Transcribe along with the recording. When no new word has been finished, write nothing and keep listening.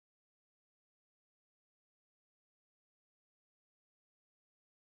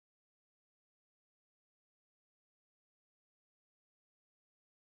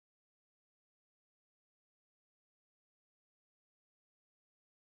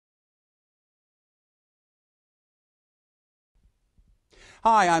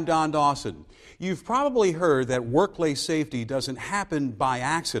Hi, I'm Don Dawson. You've probably heard that workplace safety doesn't happen by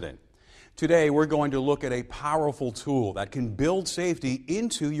accident. Today, we're going to look at a powerful tool that can build safety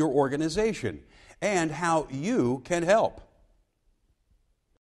into your organization and how you can help.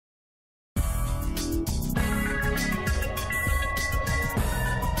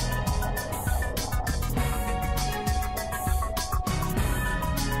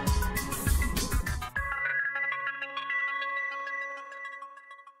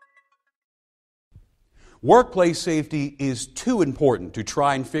 Workplace safety is too important to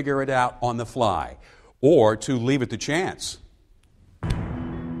try and figure it out on the fly or to leave it to chance.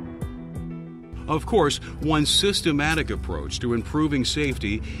 Of course, one systematic approach to improving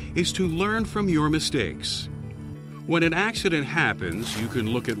safety is to learn from your mistakes. When an accident happens, you can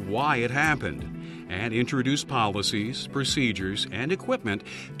look at why it happened and introduce policies, procedures, and equipment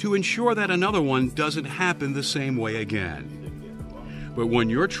to ensure that another one doesn't happen the same way again. But when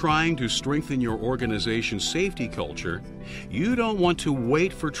you're trying to strengthen your organization's safety culture, you don't want to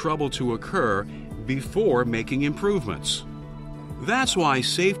wait for trouble to occur before making improvements. That's why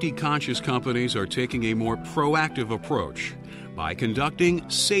safety-conscious companies are taking a more proactive approach by conducting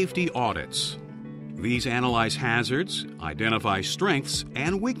safety audits. These analyze hazards, identify strengths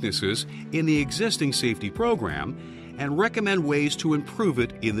and weaknesses in the existing safety program, and recommend ways to improve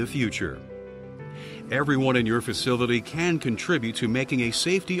it in the future. Everyone in your facility can contribute to making a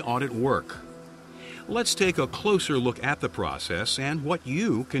safety audit work. Let's take a closer look at the process and what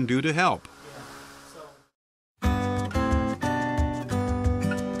you can do to help.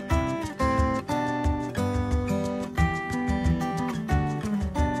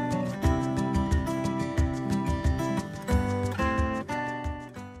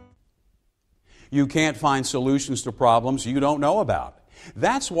 You can't find solutions to problems you don't know about.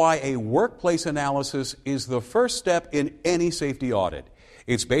 That's why a workplace analysis is the first step in any safety audit.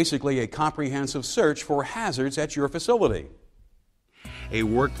 It's basically a comprehensive search for hazards at your facility. A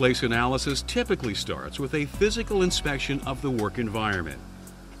workplace analysis typically starts with a physical inspection of the work environment.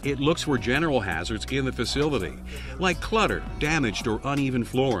 It looks for general hazards in the facility, like clutter, damaged or uneven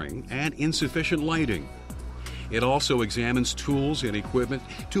flooring, and insufficient lighting. It also examines tools and equipment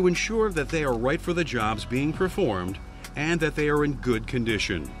to ensure that they are right for the jobs being performed and that they are in good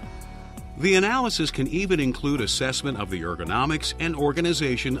condition. The analysis can even include assessment of the ergonomics and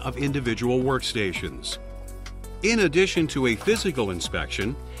organization of individual workstations. In addition to a physical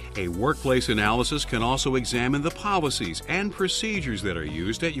inspection, a workplace analysis can also examine the policies and procedures that are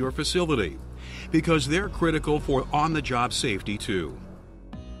used at your facility, because they're critical for on-the-job safety too.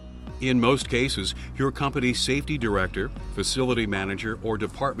 In most cases, your company's safety director, facility manager, or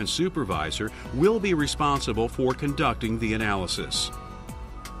department supervisor will be responsible for conducting the analysis.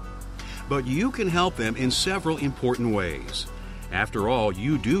 But you can help them in several important ways. After all,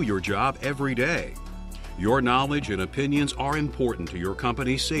 you do your job every day. Your knowledge and opinions are important to your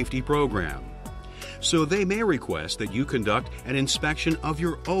company's safety program. So they may request that you conduct an inspection of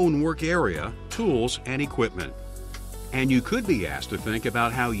your own work area, tools, and equipment. And you could be asked to think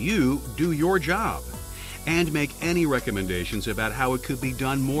about how you do your job and make any recommendations about how it could be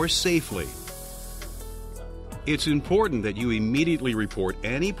done more safely. It's important that you immediately report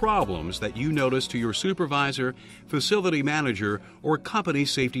any problems that you notice to your supervisor, facility manager, or company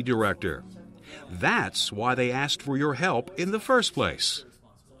safety director. That's why they asked for your help in the first place.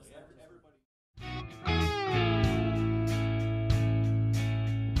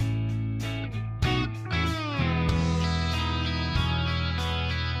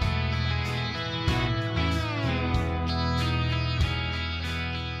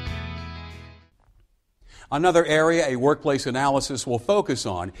 Another area a workplace analysis will focus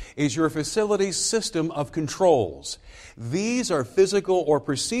on is your facility's system of controls. These are physical or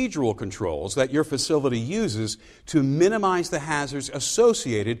procedural controls that your facility uses to minimize the hazards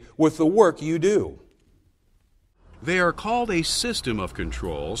associated with the work you do. They are called a system of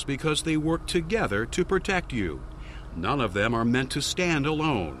controls because they work together to protect you. None of them are meant to stand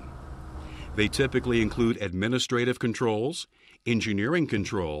alone. They typically include administrative controls, engineering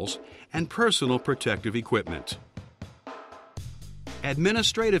controls, and personal protective equipment.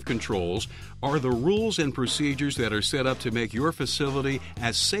 Administrative controls are the rules and procedures that are set up to make your facility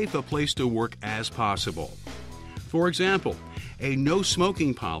as safe a place to work as possible. For example, a no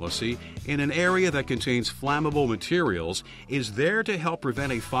smoking policy in an area that contains flammable materials is there to help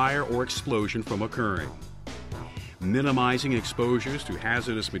prevent a fire or explosion from occurring. Minimizing exposures to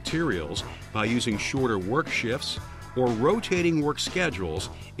hazardous materials by using shorter work shifts or rotating work schedules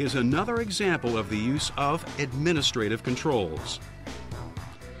is another example of the use of administrative controls.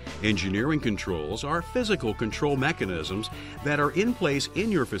 Engineering controls are physical control mechanisms that are in place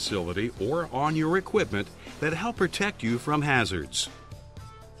in your facility or on your equipment that help protect you from hazards.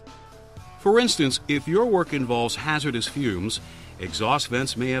 For instance, if your work involves hazardous fumes, exhaust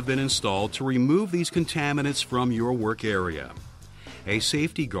vents may have been installed to remove these contaminants from your work area. A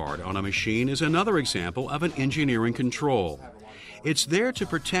safety guard on a machine is another example of an engineering control. It's there to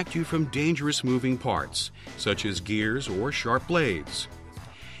protect you from dangerous moving parts, such as gears or sharp blades.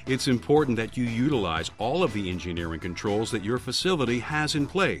 It's important that you utilize all of the engineering controls that your facility has in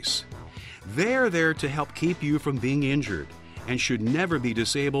place. They're there to help keep you from being injured and should never be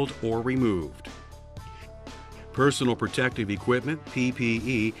disabled or removed. Personal protective equipment,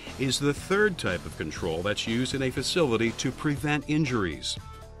 PPE, is the third type of control that's used in a facility to prevent injuries.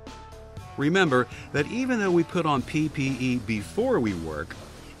 Remember that even though we put on PPE before we work,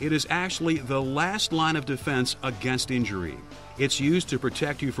 it is actually the last line of defense against injury. It's used to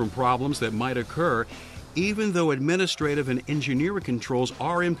protect you from problems that might occur even though administrative and engineering controls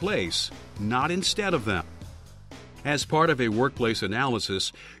are in place, not instead of them. As part of a workplace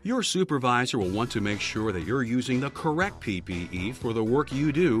analysis, your supervisor will want to make sure that you're using the correct PPE for the work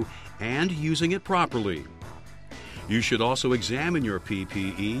you do and using it properly. You should also examine your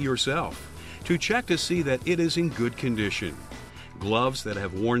PPE yourself to check to see that it is in good condition. Gloves that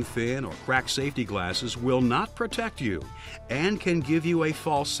have worn thin or cracked safety glasses will not protect you and can give you a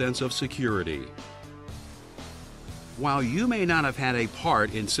false sense of security. While you may not have had a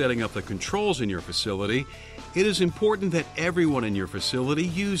part in setting up the controls in your facility, it is important that everyone in your facility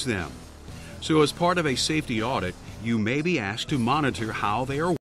use them. So as part of a safety audit, you may be asked to monitor how they are